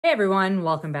Hey everyone,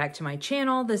 welcome back to my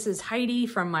channel. This is Heidi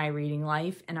from My Reading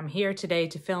Life, and I'm here today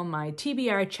to film my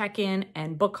TBR check-in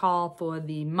and book haul for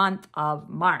the month of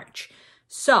March.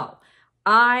 So,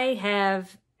 I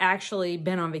have actually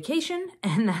been on vacation,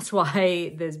 and that's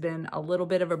why there's been a little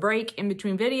bit of a break in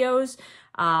between videos,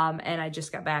 and I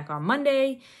just got back on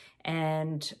Monday,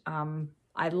 and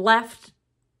I left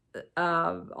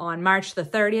on March the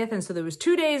 30th, and so there was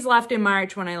 2 days left in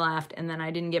March when I left, and then I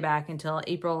didn't get back until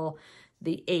April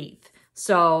the 8th.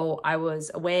 So I was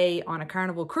away on a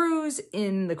Carnival cruise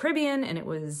in the Caribbean, and it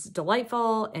was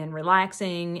delightful and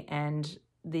relaxing and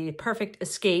the perfect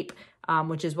escape,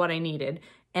 which is what I needed.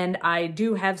 And I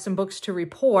do have some books to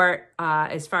report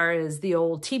as far as the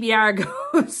old TBR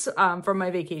goes from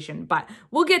my vacation. But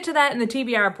we'll get to that in the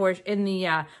TBR portion, in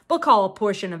the book haul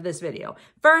portion of this video.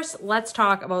 First, let's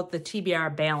talk about the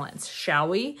TBR balance, shall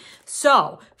we?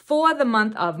 So, for the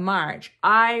month of March,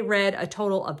 I read a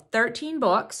total of 13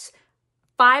 books.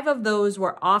 5 of those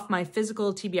were off my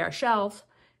physical TBR shelf.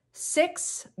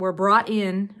 6 were brought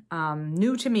in,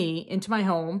 new to me, into my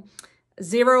home.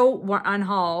 0 were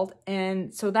unhauled,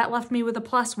 and so that left me with a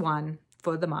 +1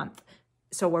 for the month.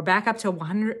 So we're back up to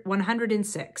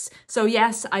 106. So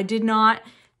yes, I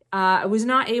was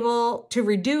not able to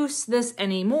reduce this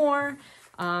anymore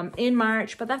in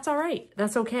March, but that's all right.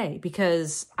 That's okay,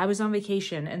 because I was on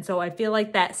vacation, and so I feel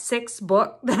like that 6th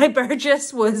book that I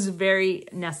purchased was very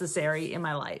necessary in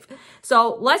my life.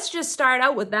 So let's just start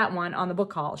out with that one on the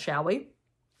book haul, shall we?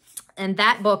 And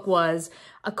that book was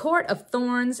A Court of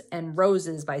Thorns and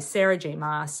Roses by Sarah J.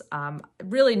 Maas.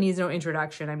 Really needs no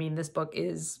introduction. I mean, this book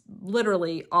is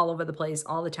literally all over the place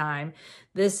all the time.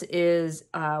 This is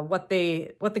what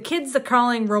the kids are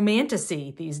calling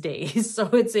romantasy these days. So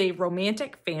it's a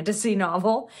romantic fantasy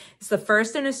novel. It's the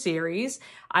first in a series.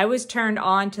 I was turned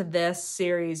on to this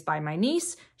series by my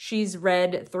niece. She's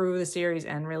read through the series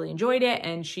and really enjoyed it,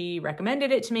 and she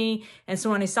recommended it to me. And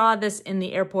so when I saw this in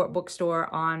the airport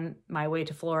bookstore on my way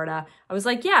to Florida, I was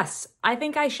like, yes, I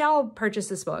think I shall purchase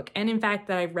this book. And in fact,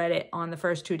 that I read it on the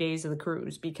first 2 days of the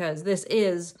cruise, because this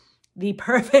is the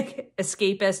perfect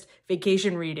escapist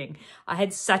vacation reading. I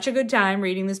had such a good time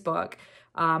reading this book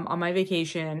on my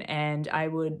vacation, and I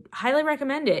would highly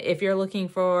recommend it if you're looking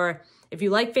for, if you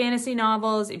like fantasy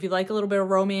novels, if you like a little bit of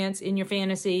romance in your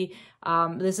fantasy.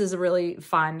 This is a really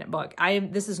fun book.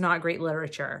 This is not great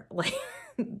literature, like,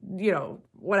 you know,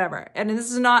 whatever. And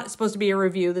this is not supposed to be a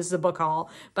review. This is a book haul,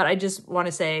 but I just want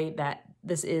to say that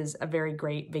this is a very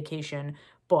great vacation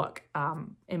book,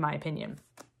 in my opinion.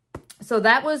 So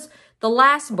that was the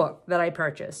last book that I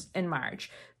purchased in March.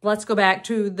 Let's go back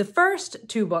to the first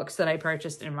 2 books that I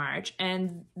purchased in March.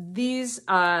 And this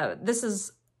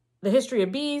is The History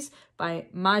of Bees by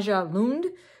Maja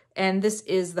Lunde. And this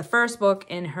is the first book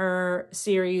in her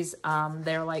series.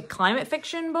 They're like climate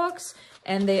fiction books,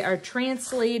 and they are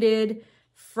translated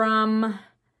from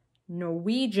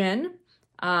Norwegian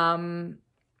by,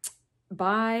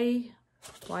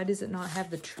 why does it not have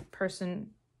the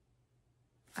person?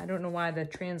 I don't know why the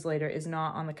translator is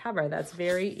not on the cover. That's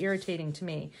very irritating to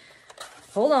me.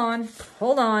 Hold on.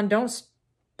 Don't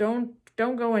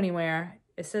go anywhere.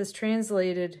 It says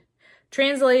translated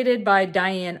by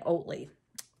Diane Oatley.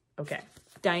 Okay,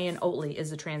 Diane Oatley is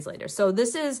the translator. So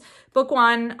this is book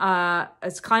 1.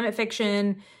 It's climate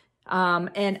fiction.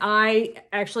 And I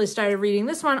actually started reading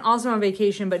this one also on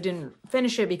vacation, but didn't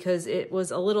finish it because it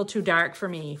was a little too dark for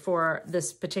me for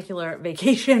this particular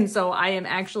vacation. So I am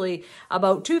actually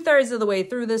about 2/3 of the way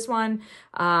through this one.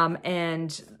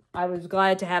 And I was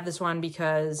glad to have this one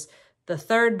because the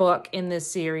 3rd book in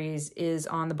this series is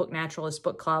on the Book Naturalist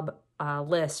Book Club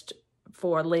list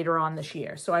for later on this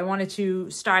year. So I wanted to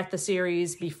start the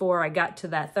series before I got to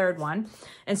that 3rd one.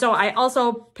 And so I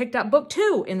also picked up book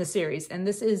 2 in the series, and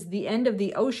this is The End of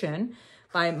the Ocean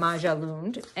by Maja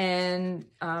Lunde. And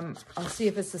I'll see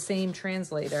if it's the same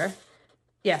translator.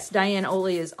 Yes, Diane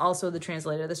Oatley is also the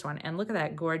translator of this one. And look at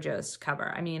that gorgeous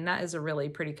cover. I mean, that is a really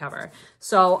pretty cover.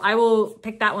 So I will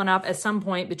pick that one up at some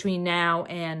point between now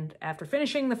and after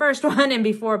finishing the first one and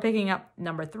before picking up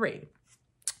number 3.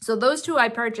 So those 2 I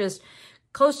purchased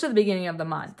close to the beginning of the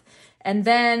month. And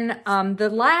then the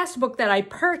last book that I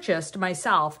purchased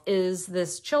myself is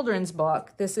this children's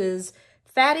book. This is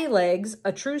Fatty Legs,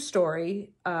 A True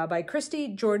Story by Christy,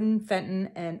 Jordan-Fenton,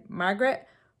 and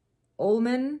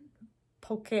Margaret-Olemaun,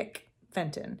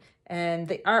 Pokiak-Fenton. And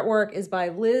the artwork is by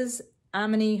Liz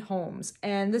Amini Holmes.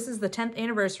 And this is the 10th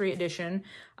anniversary edition.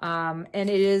 And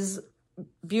it is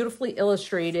beautifully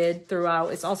illustrated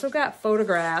throughout. It's also got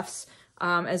photographs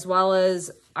as well as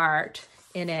art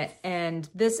in it. And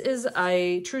this is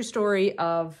a true story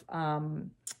of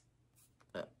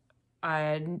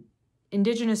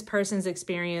Indigenous person's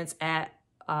experience at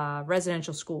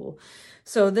residential school.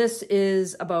 So this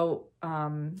is about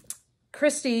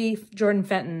Christy,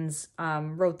 Jordan-Fenton's,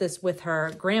 wrote this with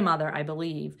her grandmother, I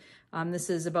believe. This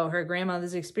is about her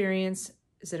grandmother's experience.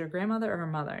 Is it her grandmother or her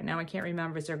mother? Now I can't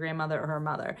remember if it's her grandmother or her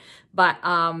mother, but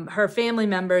her family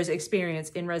members' experience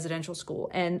in residential school.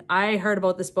 And I heard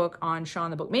about this book on Sean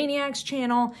the Book Maniac's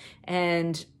channel,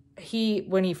 and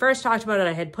when he first talked about it,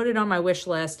 I had put it on my wish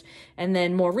list. And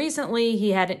then more recently, he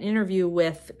had an interview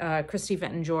with Christy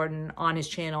Fenton Jordan on his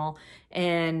channel,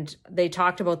 and they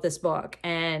talked about this book.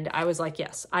 And I was like,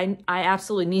 yes, I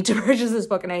absolutely need to purchase this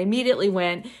book. And I immediately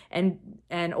went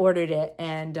and ordered it,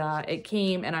 and it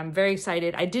came, and I'm very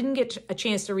excited. I didn't get a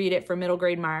chance to read it for middle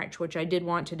grade March, which I did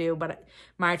want to do, but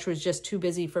March was just too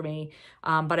busy for me.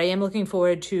 But I am looking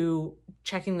forward to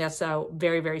checking this out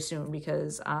very, very soon,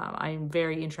 because I'm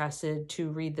very interested to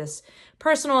read this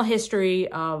personal history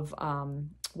of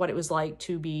what it was like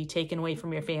to be taken away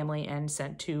from your family and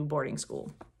sent to boarding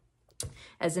school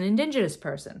as an Indigenous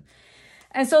person.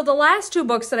 And so the last two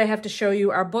books that I have to show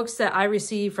you are books that I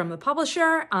received from the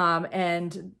publisher.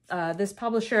 This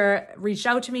publisher reached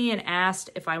out to me and asked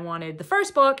if I wanted the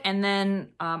first book. And then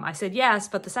I said yes,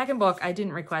 but the second book I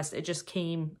didn't request. It just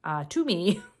came to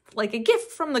me like a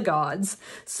gift from the gods.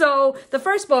 So the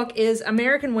first book is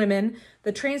American Women,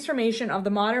 The Transformation of the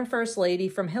Modern First Lady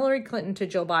from Hillary Clinton to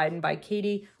Jill Biden by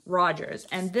Katie Rogers.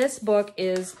 And this book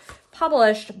is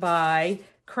published by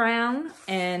Crown,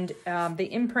 and the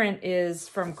imprint is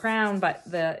from Crown, but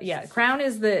Crown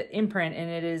is the imprint, and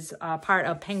it is part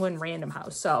of Penguin Random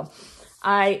House. So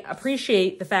I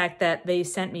appreciate the fact that they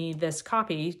sent me this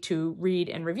copy to read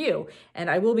and review, and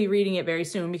I will be reading it very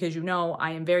soon, because you know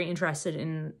I am very interested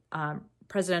in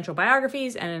presidential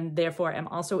biographies, and therefore am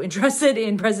also interested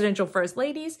in presidential first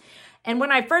ladies. And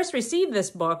when I first received this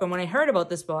book, and when I heard about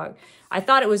this book, I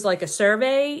thought it was like a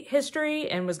survey history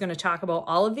and was going to talk about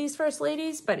all of these first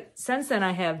ladies. But since then,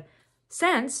 I have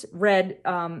read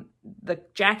the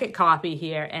jacket copy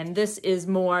here, and this is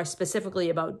more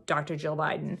specifically about Dr. Jill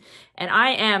Biden. And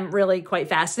I am really quite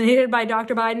fascinated by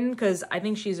Dr. Biden, because I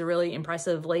think she's a really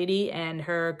impressive lady, and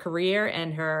her career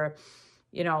and her,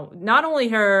 you know, not only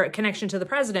her connection to the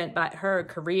president, but her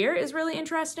career is really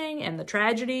interesting, and the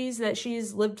tragedies that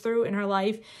she's lived through in her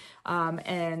life.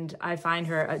 And I find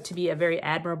her to be a very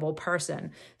admirable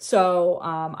person. So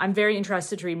I'm very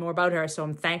interested to read more about her. So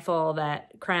I'm thankful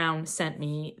that Crown sent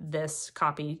me this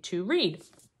copy to read.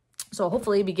 So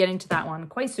hopefully I'll be getting to that one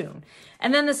quite soon.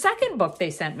 And then the second book they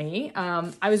sent me,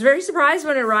 I was very surprised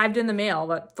when it arrived in the mail,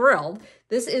 but thrilled.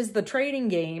 This is The Trading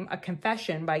Game, A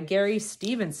Confession by Gary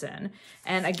Stevenson.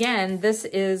 And again, this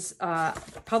is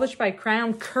published by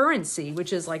Crown Currency,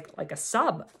 which is like a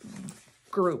sub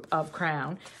group of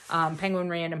Crown. Penguin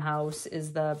Random House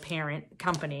is the parent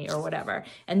company or whatever.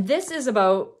 And this is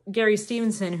about Gary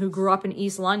Stevenson, who grew up in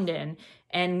East London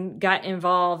and got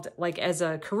involved, like as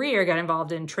a career, got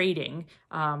involved in trading,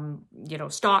 you know,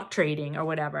 stock trading or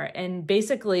whatever. And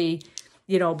basically,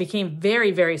 you know, became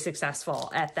very, very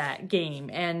successful at that game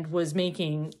and was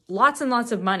making lots and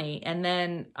lots of money. And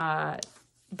then,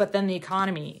 but then the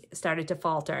economy started to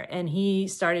falter, and he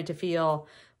started to feel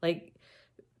like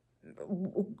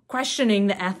questioning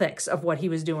the ethics of what he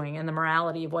was doing and the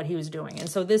morality of what he was doing. And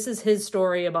so this is his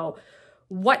story about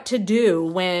what to do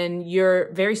when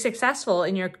you're very successful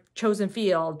in your chosen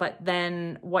field, but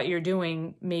then what you're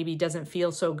doing maybe doesn't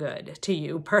feel so good to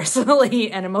you personally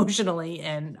and emotionally,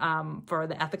 and for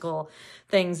the ethical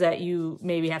things that you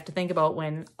maybe have to think about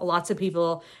when lots of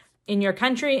people in your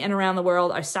country and around the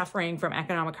world are suffering from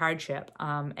economic hardship,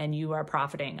 and you are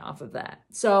profiting off of that.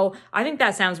 So I think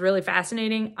that sounds really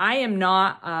fascinating. I am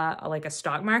not like a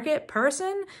stock market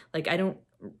person. Like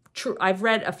I've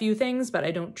read a few things, but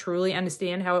I don't truly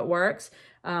understand how it works.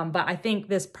 But I think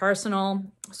this personal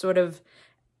sort of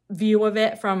view of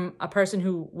it from a person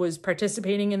who was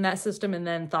participating in that system and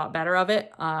then thought better of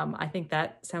it, I think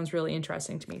that sounds really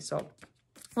interesting to me. So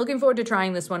looking forward to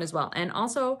trying this one as well. And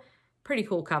also, pretty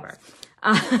cool cover.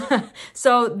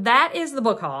 So that is the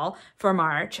book haul for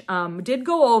March. Did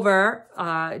go over,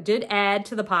 did add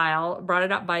to the pile, brought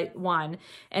it up by one.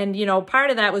 And, you know,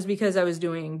 part of that was because I was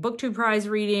doing BookTube prize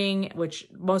reading, which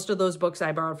most of those books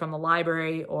I borrowed from the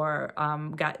library or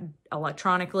got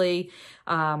electronically.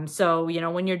 So, you know,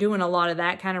 when you're doing a lot of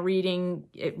that kind of reading,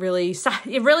 it really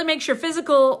makes your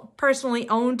physical, personally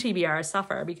owned TBR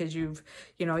suffer, because you've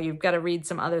got to read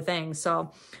some other things.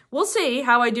 So we'll see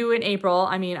how I do in April.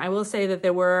 I mean, I will say that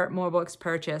there were more books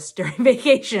purchased during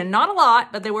vacation. Not a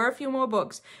lot, but there were a few more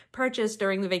books purchased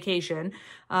during the vacation.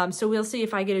 So we'll see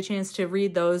if I get a chance to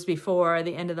read those before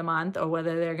the end of the month or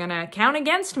whether they're going to count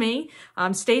against me.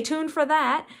 Stay tuned for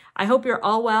that. I hope you're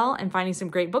all well and finding some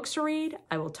great books to read.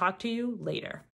 I will talk to you later.